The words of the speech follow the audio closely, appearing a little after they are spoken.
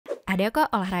Ada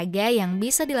kok olahraga yang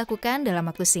bisa dilakukan dalam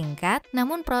waktu singkat,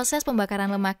 namun proses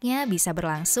pembakaran lemaknya bisa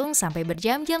berlangsung sampai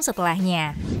berjam-jam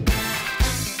setelahnya.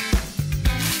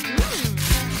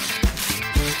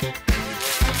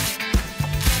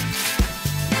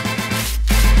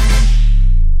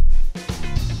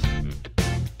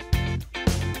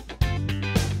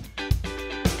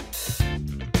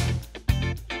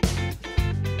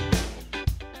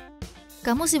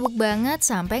 Kamu sibuk banget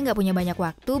sampai nggak punya banyak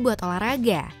waktu buat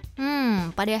olahraga.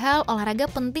 Padahal olahraga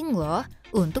penting loh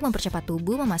untuk mempercepat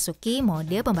tubuh memasuki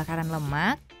mode pembakaran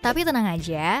lemak. Tapi tenang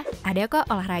aja, ada kok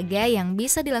olahraga yang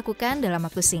bisa dilakukan dalam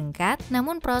waktu singkat,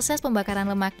 namun proses pembakaran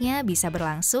lemaknya bisa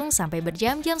berlangsung sampai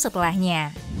berjam-jam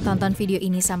setelahnya. Tonton video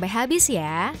ini sampai habis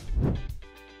ya.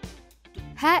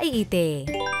 HIIT.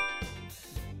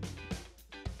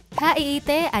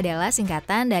 HIIT adalah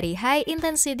singkatan dari High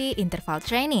Intensity Interval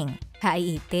Training.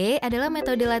 HIIT adalah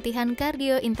metode latihan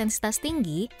kardio intensitas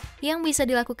tinggi yang bisa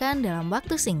dilakukan dalam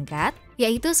waktu singkat,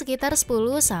 yaitu sekitar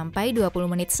 10-20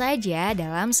 menit saja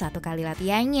dalam satu kali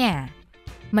latihannya.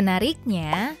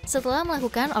 Menariknya, setelah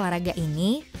melakukan olahraga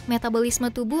ini, metabolisme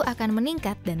tubuh akan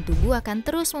meningkat dan tubuh akan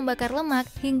terus membakar lemak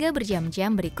hingga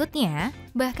berjam-jam berikutnya,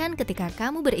 bahkan ketika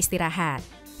kamu beristirahat.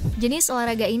 Jenis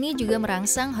olahraga ini juga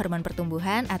merangsang hormon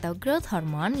pertumbuhan atau growth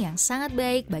hormone yang sangat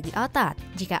baik bagi otot.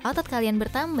 Jika otot kalian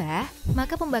bertambah,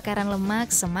 maka pembakaran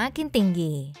lemak semakin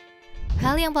tinggi.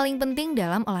 Hal yang paling penting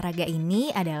dalam olahraga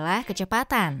ini adalah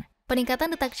kecepatan.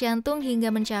 Peningkatan detak jantung hingga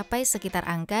mencapai sekitar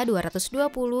angka 220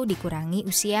 dikurangi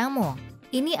usiamu.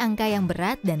 Ini angka yang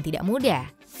berat dan tidak mudah.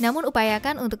 Namun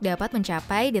upayakan untuk dapat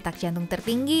mencapai detak jantung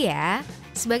tertinggi ya.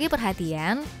 Sebagai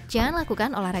perhatian, jangan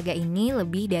lakukan olahraga ini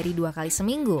lebih dari 2 kali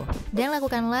seminggu. Dan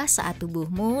lakukanlah saat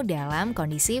tubuhmu dalam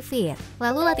kondisi fit.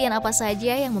 Lalu latihan apa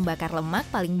saja yang membakar lemak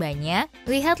paling banyak?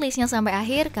 Lihat listnya sampai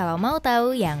akhir kalau mau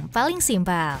tahu yang paling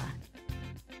simpel.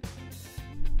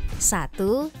 1.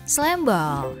 Slam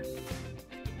ball.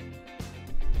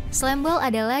 Slam ball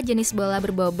adalah jenis bola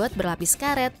berbobot berlapis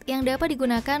karet yang dapat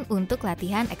digunakan untuk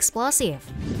latihan eksplosif.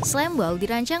 Slam ball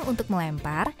dirancang untuk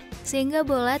melempar, sehingga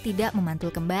bola tidak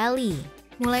memantul kembali.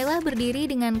 Mulailah berdiri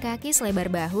dengan kaki selebar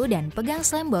bahu dan pegang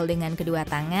slam ball dengan kedua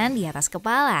tangan di atas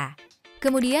kepala.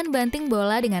 Kemudian banting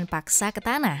bola dengan paksa ke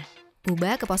tanah.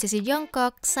 Ubah ke posisi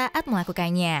jongkok saat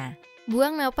melakukannya.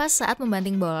 Buang napas saat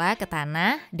membanting bola ke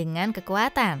tanah dengan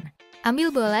kekuatan.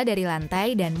 Ambil bola dari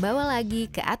lantai dan bawa lagi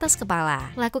ke atas kepala.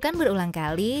 Lakukan berulang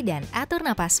kali dan atur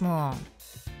napasmu.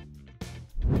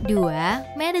 2.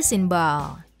 Medicine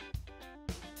ball.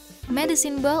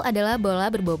 Medicine ball adalah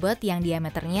bola berbobot yang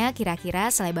diameternya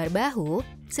kira-kira selebar bahu,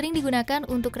 sering digunakan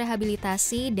untuk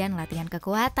rehabilitasi dan latihan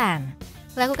kekuatan.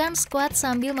 Lakukan squat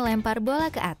sambil melempar bola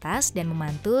ke atas dan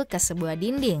memantul ke sebuah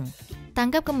dinding.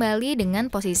 Tangkap kembali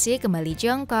dengan posisi kembali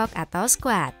jongkok atau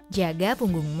squat. Jaga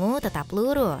punggungmu tetap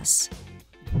lurus.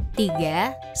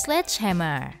 3.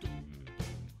 Sledgehammer.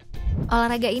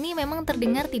 Olahraga ini memang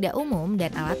terdengar tidak umum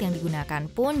dan alat yang digunakan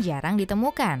pun jarang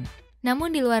ditemukan.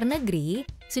 Namun di luar negeri,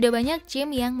 sudah banyak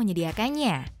gym yang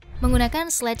menyediakannya.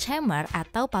 Menggunakan sledgehammer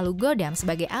atau palu godam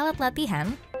sebagai alat latihan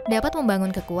dapat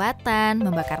membangun kekuatan,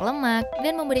 membakar lemak,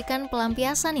 dan memberikan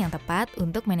pelampiasan yang tepat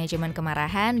untuk manajemen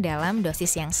kemarahan dalam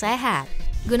dosis yang sehat.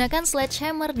 Gunakan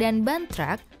sledgehammer dan ban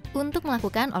truk untuk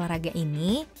melakukan olahraga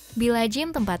ini bila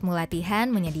gym tempatmu latihan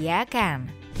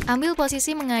menyediakan. Ambil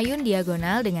posisi mengayun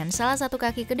diagonal dengan salah satu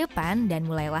kaki ke depan dan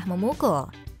mulailah memukul.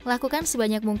 Lakukan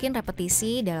sebanyak mungkin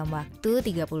repetisi dalam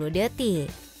waktu 30 detik.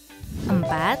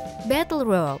 4. Battle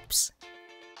ropes.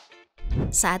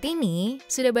 Saat ini,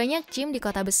 sudah banyak gym di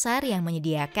kota besar yang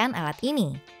menyediakan alat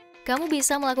ini. Kamu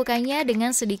bisa melakukannya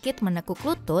dengan sedikit menekuk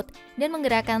lutut dan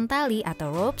menggerakkan tali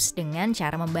atau ropes dengan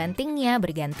cara membantingnya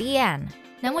bergantian.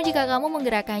 Namun jika kamu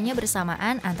menggerakkannya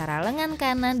bersamaan antara lengan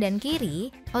kanan dan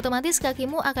kiri, otomatis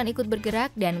kakimu akan ikut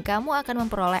bergerak dan kamu akan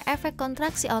memperoleh efek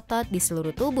kontraksi otot di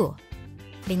seluruh tubuh.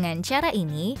 Dengan cara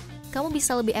ini, kamu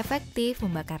bisa lebih efektif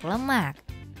membakar lemak.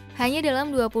 Hanya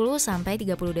dalam 20-30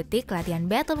 detik latihan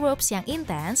battle ropes yang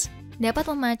intens dapat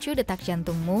memacu detak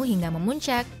jantungmu hingga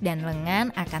memuncak dan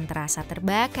lengan akan terasa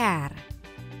terbakar.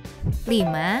 5.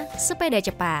 Sepeda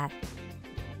cepat.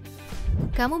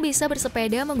 Kamu bisa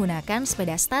bersepeda menggunakan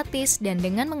sepeda statis dan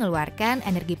dengan mengeluarkan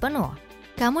energi penuh.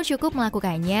 Kamu cukup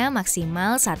melakukannya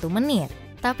maksimal 1 menit,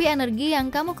 tapi energi yang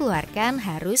kamu keluarkan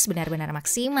harus benar-benar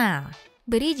maksimal.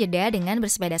 Beri jeda dengan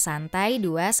bersepeda santai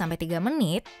 2-3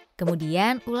 menit,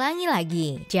 kemudian ulangi lagi.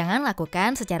 Jangan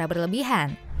lakukan secara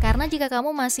berlebihan, karena jika kamu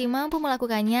masih mampu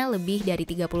melakukannya lebih dari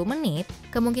 30 menit,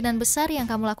 kemungkinan besar yang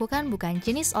kamu lakukan bukan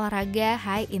jenis olahraga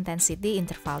high intensity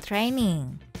interval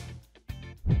training.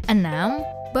 6.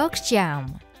 Box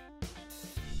jump.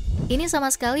 Ini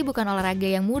sama sekali bukan olahraga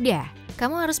yang mudah.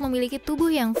 Kamu harus memiliki tubuh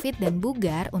yang fit dan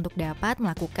bugar untuk dapat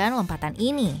melakukan lompatan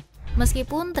ini.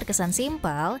 Meskipun terkesan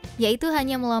simpel, yaitu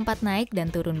hanya melompat naik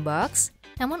dan turun box,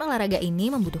 namun olahraga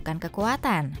ini membutuhkan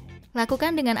kekuatan.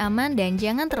 Lakukan dengan aman dan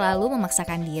jangan terlalu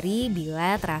memaksakan diri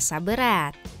bila terasa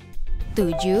berat.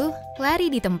 7.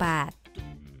 Lari di tempat.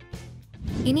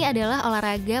 Ini adalah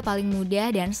olahraga paling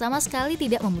mudah dan sama sekali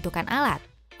tidak membutuhkan alat.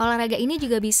 Olahraga ini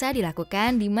juga bisa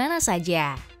dilakukan di mana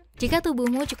saja. Jika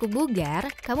tubuhmu cukup bugar,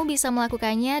 kamu bisa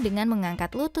melakukannya dengan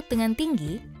mengangkat lutut dengan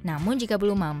tinggi, namun jika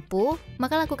belum mampu,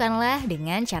 maka lakukanlah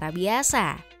dengan cara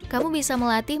biasa. Kamu bisa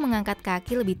melatih mengangkat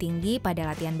kaki lebih tinggi pada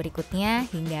latihan berikutnya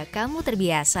hingga kamu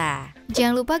terbiasa.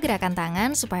 Jangan lupa gerakan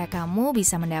tangan supaya kamu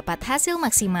bisa mendapat hasil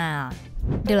maksimal.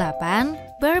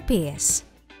 8. Burpees.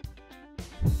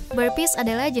 Burpees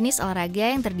adalah jenis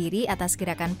olahraga yang terdiri atas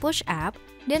gerakan push up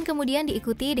dan kemudian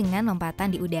diikuti dengan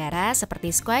lompatan di udara seperti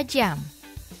squat jump.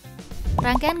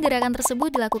 Rangkaian gerakan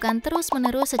tersebut dilakukan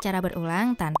terus-menerus secara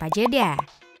berulang tanpa jeda.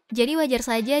 Jadi wajar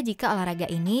saja jika olahraga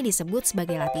ini disebut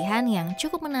sebagai latihan yang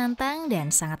cukup menantang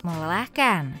dan sangat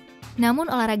melelahkan.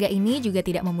 Namun olahraga ini juga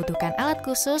tidak membutuhkan alat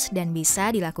khusus dan bisa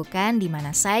dilakukan di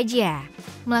mana saja.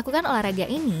 Melakukan olahraga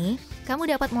ini,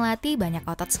 kamu dapat melatih banyak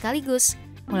otot sekaligus,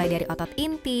 mulai dari otot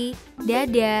inti,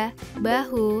 dada,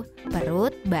 bahu,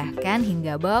 perut, bahkan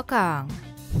hingga bokong.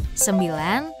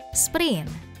 9. Sprint.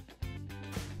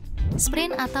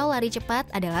 Sprint atau lari cepat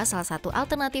adalah salah satu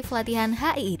alternatif latihan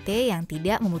HIIT yang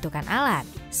tidak membutuhkan alat.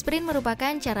 Sprint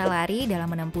merupakan cara lari dalam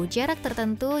menempuh jarak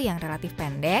tertentu yang relatif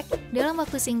pendek, dalam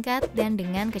waktu singkat, dan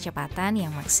dengan kecepatan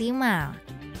yang maksimal.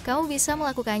 Kamu bisa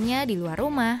melakukannya di luar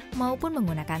rumah maupun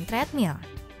menggunakan treadmill.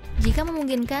 Jika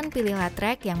memungkinkan, pilihlah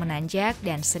trek yang menanjak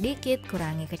dan sedikit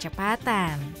kurangi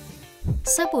kecepatan. 10.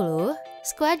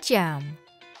 Squat jump.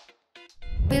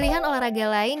 Pilihan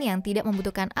olahraga lain yang tidak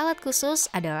membutuhkan alat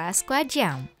khusus adalah squat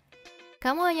jump.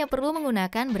 Kamu hanya perlu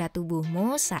menggunakan berat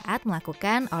tubuhmu saat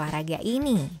melakukan olahraga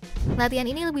ini. Latihan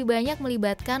ini lebih banyak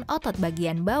melibatkan otot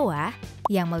bagian bawah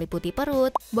yang meliputi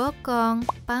perut, bokong,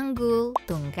 panggul,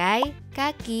 tungkai,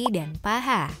 kaki, dan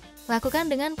paha.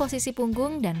 Lakukan dengan posisi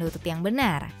punggung dan lutut yang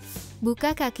benar.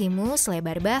 Buka kakimu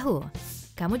selebar bahu.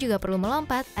 Kamu juga perlu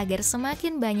melompat agar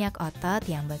semakin banyak otot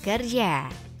yang bekerja.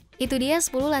 Itu dia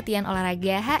 10 latihan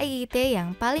olahraga HIIT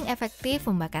yang paling efektif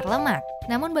membakar lemak.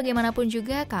 Namun bagaimanapun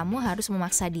juga kamu harus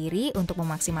memaksa diri untuk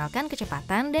memaksimalkan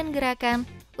kecepatan dan gerakan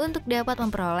untuk dapat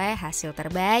memperoleh hasil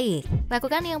terbaik.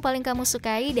 Lakukan yang paling kamu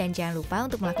sukai dan jangan lupa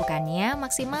untuk melakukannya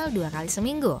maksimal 2 kali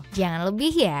seminggu. Jangan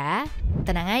lebih ya.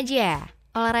 Tenang aja.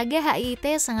 Olahraga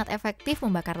HIIT sangat efektif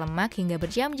membakar lemak hingga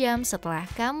berjam-jam setelah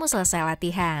kamu selesai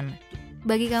latihan.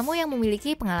 Bagi kamu yang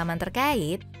memiliki pengalaman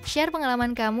terkait, share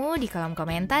pengalaman kamu di kolom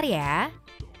komentar ya.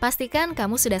 Pastikan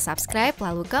kamu sudah subscribe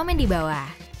lalu komen di bawah.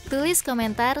 Tulis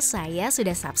komentar "saya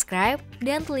sudah subscribe"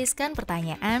 dan tuliskan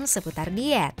pertanyaan seputar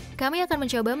diet. Kami akan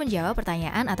mencoba menjawab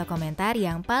pertanyaan atau komentar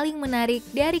yang paling menarik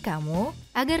dari kamu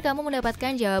agar kamu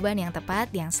mendapatkan jawaban yang tepat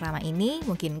yang selama ini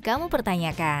mungkin kamu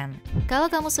pertanyakan. Kalau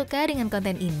kamu suka dengan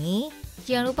konten ini,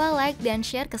 jangan lupa like dan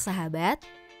share ke sahabat,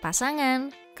 pasangan,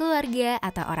 keluarga,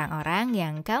 atau orang-orang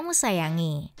yang kamu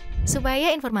sayangi. Supaya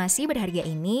informasi berharga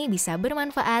ini bisa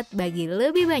bermanfaat bagi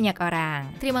lebih banyak orang.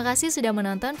 Terima kasih sudah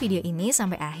menonton video ini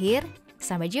sampai akhir.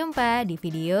 Sampai jumpa di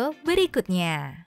video berikutnya.